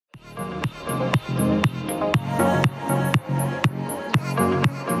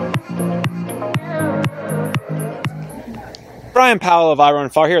Brian Powell of Iron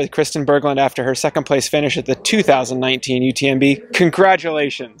Far here with Kristin Berglund after her second place finish at the 2019 UTMB.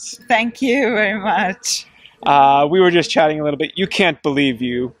 Congratulations. Thank you very much. We were just chatting a little bit. You can't believe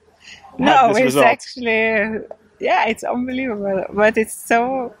you No, this it's result. Actually, yeah, it's unbelievable, but it's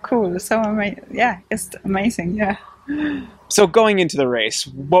so cool, so amazing. Yeah, it's amazing, yeah. So going into the race,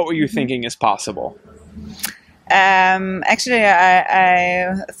 what were you thinking is possible? Actually,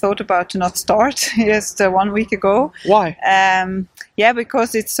 I thought about to not start just 1 week ago. Why? Yeah,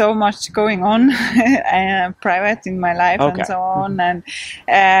 because it's so much going on private in my life and so on.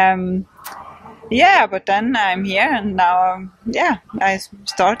 And yeah, but then I'm here and now, I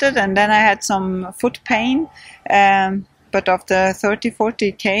started and then I had some foot pain. But after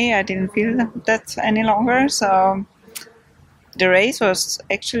 30-40K, I didn't feel that any longer. So the race was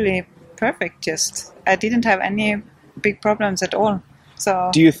actually perfect. Just I didn't have any big problems at all.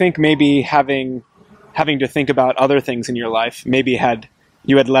 So do you think maybe having to think about other things in your life, maybe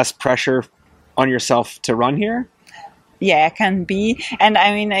you had less pressure on yourself to run here? Yeah, can be. And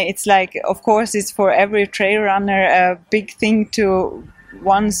I mean, it's like, of course, it's for every trail runner a big thing to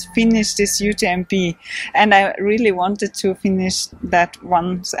once finish this UTMB. And I really wanted to finish that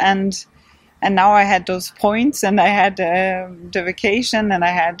once. And now I had those points and I had the vacation and I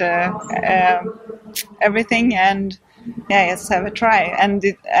had everything. And yeah, let's have a try. And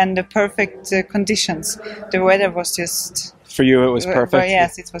the perfect conditions. The weather was just... For you, it was perfect? Well,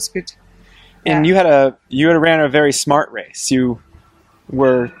 yes, it was good. And you had ran a very smart race. You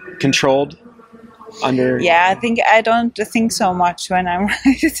were controlled under. Yeah, I don't think so much when I'm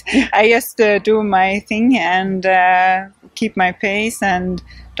right. I just do my thing and keep my pace and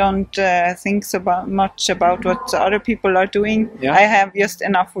don't think much about what other people are doing. Yeah. I have just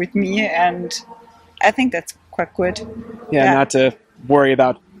enough with me, and I think that's quite good. Yeah, not to worry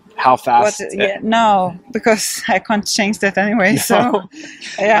about how fast. No, because I can't change that anyway. No. So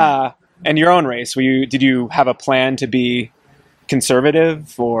yeah. And your own race, did you have a plan to be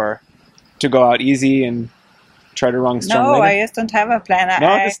conservative or to go out easy and try to run strong? No, later? I just don't have a plan.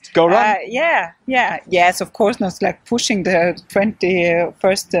 Just go run? Yes, of course, not like pushing the 20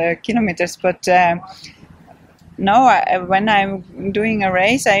 first kilometers, but no, when I'm doing a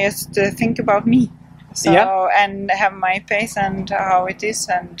race, I just think about me. So, and have my pace and how it is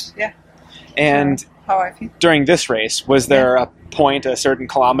and And how I feel. During this race, was there a point, a certain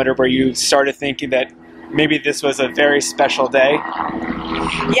kilometer, where you started thinking that maybe this was a very special day?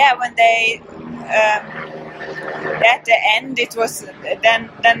 Yeah, when they at the end it was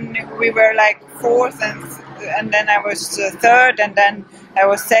then we were like fourth and then I was third and then I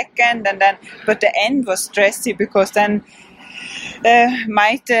was second and then but the end was stressy because then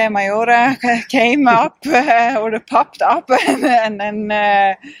Maite Majora came up or popped up and then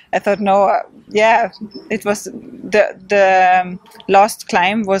I thought it was the last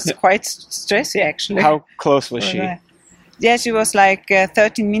climb was quite stressy actually. How close was she? She was like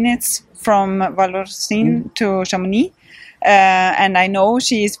 13 minutes from Vallorcine to Chamonix. And I know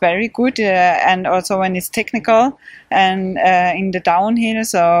she is very good and also when it's technical and in the downhill.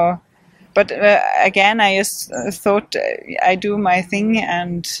 So, but again, I just thought I do my thing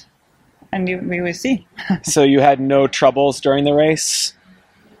and we will see. So you had no troubles during the race?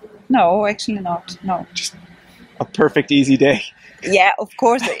 No, actually not. No. Just a perfect easy day. Yeah, of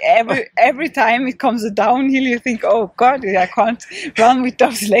course. Every time it comes downhill, you think, "Oh God, I can't run with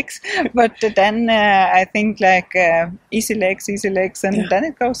those legs." But then I think like easy legs, and then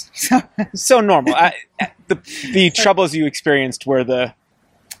it goes. So normal. The troubles you experienced were the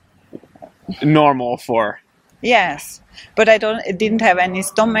normal for. Yes, but I didn't have any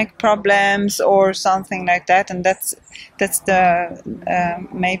stomach problems or something like that, and that's the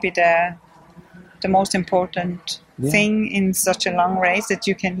maybe the most important thing in such a long race, that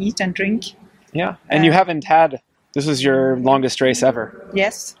you can eat and drink. Yeah, and you haven't this was your longest race ever.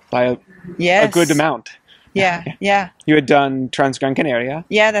 Yes. By a good amount. Yeah. You had done Transgran Canaria.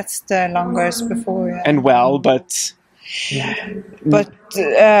 Yeah, that's the longest before. Yeah. And but... But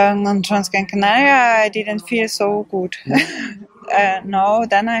on Transgran Canaria, I didn't feel so good. No,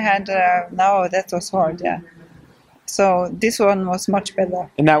 then I had... no, that was hard, yeah. So this one was much better.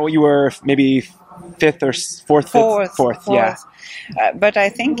 And now you were maybe fifth or fourth. Fourth. Yeah. But I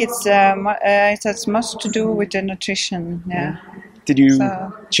think it has much to do with the nutrition. Yeah. Did you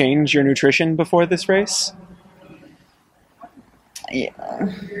change your nutrition before this race? Yeah.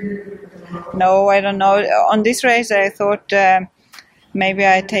 No, I don't know. On this race, I thought maybe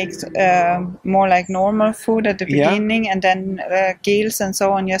I take more like normal food at the beginning, and then gills and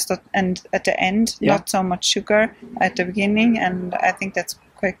so on. And at the end, not so much sugar at the beginning, and I think that's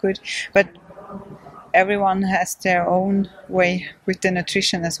quite good. But everyone has their own way with the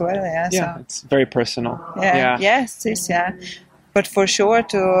nutrition as well. Yeah, yeah, so. It's very personal. Yeah. Yes, it is. Yeah, but for sure,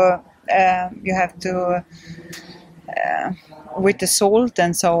 you have to. With the salt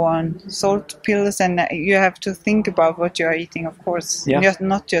and so on, salt pills, and you have to think about what you are eating, of course. Yeah.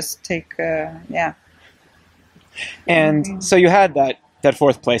 Not just take, And so you had that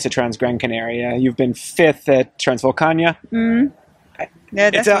fourth place at Trans-Gran Canaria. You've been fifth at Transvolcania. Mm. Yeah,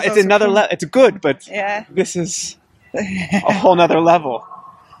 it's another level. It's good, but this is a whole nother level.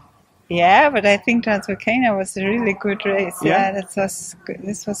 Yeah, but I think Transvolcania was a really good race. Yeah, that was good.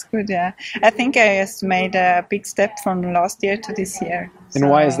 This was good. Yeah, I think I just made a big step from last year to this year. And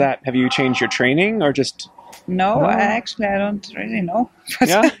why is that? Have you changed your training or just? No, I don't really know.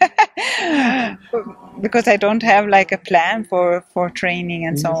 Yeah. Because I don't have like a plan for training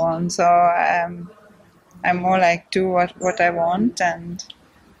and so on. So I'm more like do what I want, and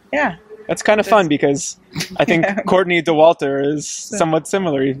yeah. That's kind of fun because I think Courtney DeWalter is somewhat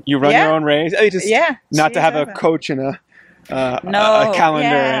similar. You run your own race. Not to have a coach and a calendar.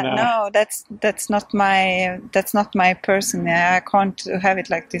 Yeah, no, that's not my person. Yeah, I can't have it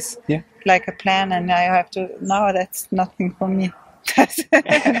like this. Yeah. Like a plan, and I have to. No, that's nothing for me.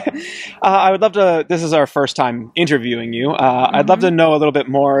 I would love to. This is our first time interviewing you. I'd love to know a little bit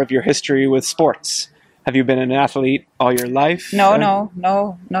more of your history with sports. Have you been an athlete all your life? No,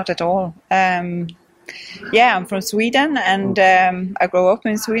 not at all. I'm from Sweden, and I grew up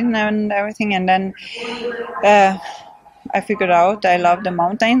in Sweden and everything. And then I figured out I love the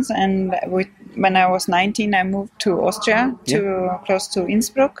mountains. And when I was 19, I moved to Austria, close to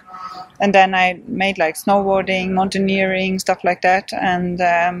Innsbruck. And then I made like snowboarding, mountaineering, stuff like that, and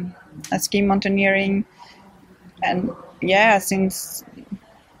ski mountaineering. And since...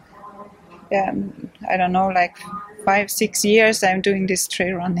 I don't know, like 5-6 years I'm doing this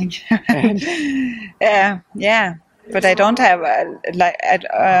trail running. But I don't have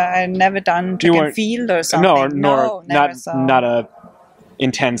I never done track and field or something. Not a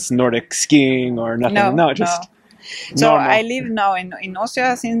intense Nordic skiing or nothing. No. So normal. I live now in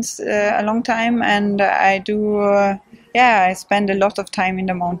Austria since a long time, and I do. I spend a lot of time in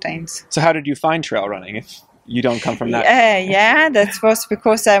the mountains. So how did you find trail running? If you don't come from that. That was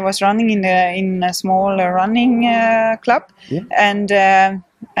because I was running in a small running club, and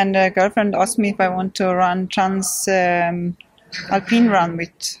a girlfriend asked me if I want to run trans alpine run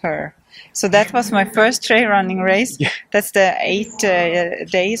with her. So that was my first trail running race. Yeah. That's the 8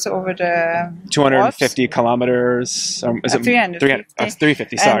 days over the 250 kilometers. Is it 350?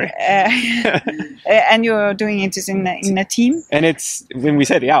 350. Sorry. And you're doing it in a team. And it's when we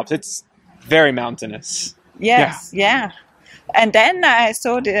say the Alps, it's very mountainous. Yes, yeah. And then I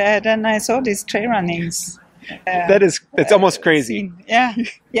saw these trail runnings. It's almost crazy. Yeah,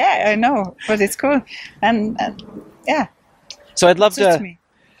 I know, but it's cool, and yeah. So I'd love to.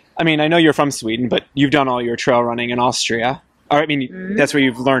 I mean, I know you're from Sweden, but you've done all your trail running in Austria. Or I mean, that's where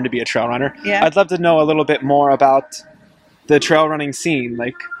you've learned to be a trail runner. Yeah. I'd love to know a little bit more about the trail running scene.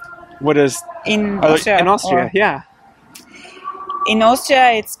 Like, what is in Austria? In Austria, yeah. In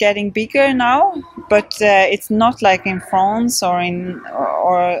Austria, it's getting bigger now, but it's not like in France or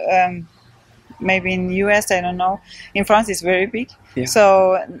maybe in the US. I don't know. In France, it's very big. Yeah.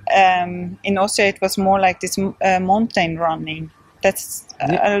 So in Austria, it was more like this mountain running. That's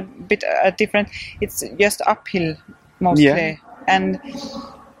a bit different. It's just uphill mostly,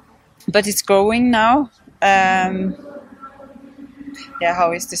 but it's growing now.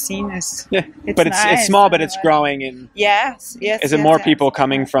 How is the scene? It's small, but it's growing. And yes. Is it more people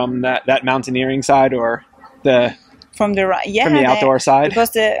coming from that mountaineering side or from the outdoor side?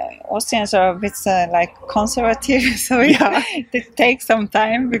 Because the Austrians are a bit like conservative, so it takes some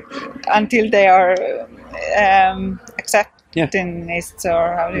time until they are accepting it,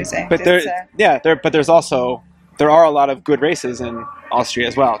 or how do you say? But there are a lot of good races in Austria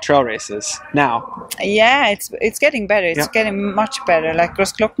as well, trail races now. Yeah, it's getting better. It's getting much better. Like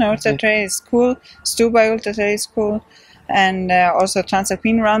Großglockner Ultra Trail is cool, Stubai Ultra Trail is cool, and also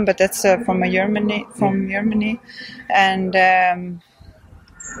Transalpine Run, but that's from Germany. And I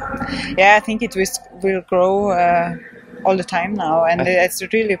think it will grow all the time now, and it's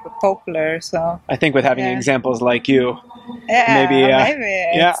really popular. So I think with having examples like you. Maybe.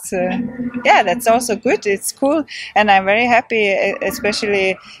 That's also good. It's cool, and I'm very happy,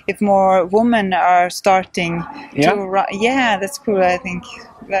 especially if more women are starting to run. Yeah, that's cool. I think.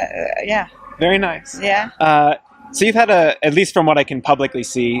 Very nice. Yeah. So you've had at least from what I can publicly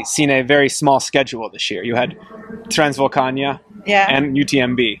see, seen a very small schedule this year. You had Transvolcania and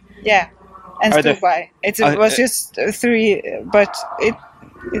UTMB. Yeah, and Stubai. It was just 3, but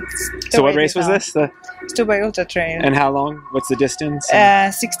So what race was this? The Dubai Ultra Trail. And how long? What's the distance?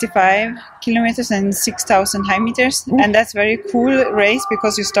 65 kilometers and 6,000 high meters. Ooh. And that's very cool race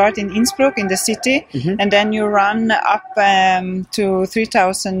because you start in Innsbruck in the city, and then you run up to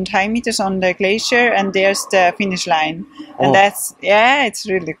 3,000 high meters on the glacier, and there's the finish line. And that's, it's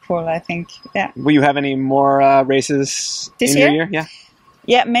really cool, I think. Yeah. Will you have any more races this in your year? Yeah.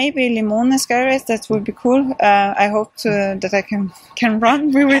 Yeah, maybe Limone Sky Race. That would be cool. I hope that I can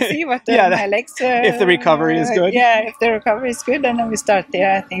run. We will see what my legs. If the recovery is good. Yeah, if the recovery is good, then we start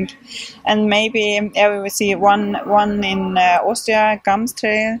there, I think. And maybe we will see one in Austria, Gams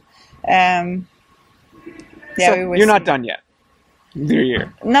Trail. So you're not done yet. Your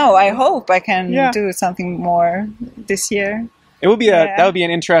year. No, I hope I can do something more this year. It will be that would be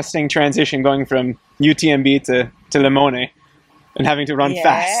an interesting transition going from UTMB to Limone. And having to run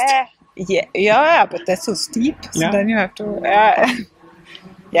fast. Yeah, but that's so steep. So then you have to.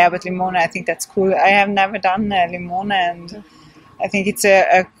 But Limone, I think that's cool. I have never done Limone, and I think it's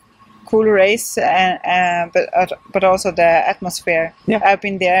a cool race. But also the atmosphere. Yeah. I've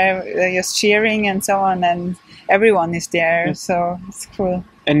been there, just cheering and so on, and everyone is there, so it's cool.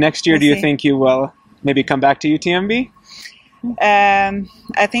 And next year, do you think you will maybe come back to UTMB?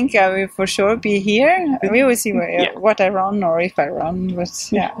 I think I will for sure be here. We will see what I run or if I run. But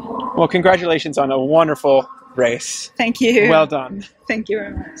Well, congratulations on a wonderful race. Thank you. Well done. Thank you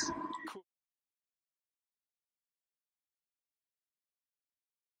very much.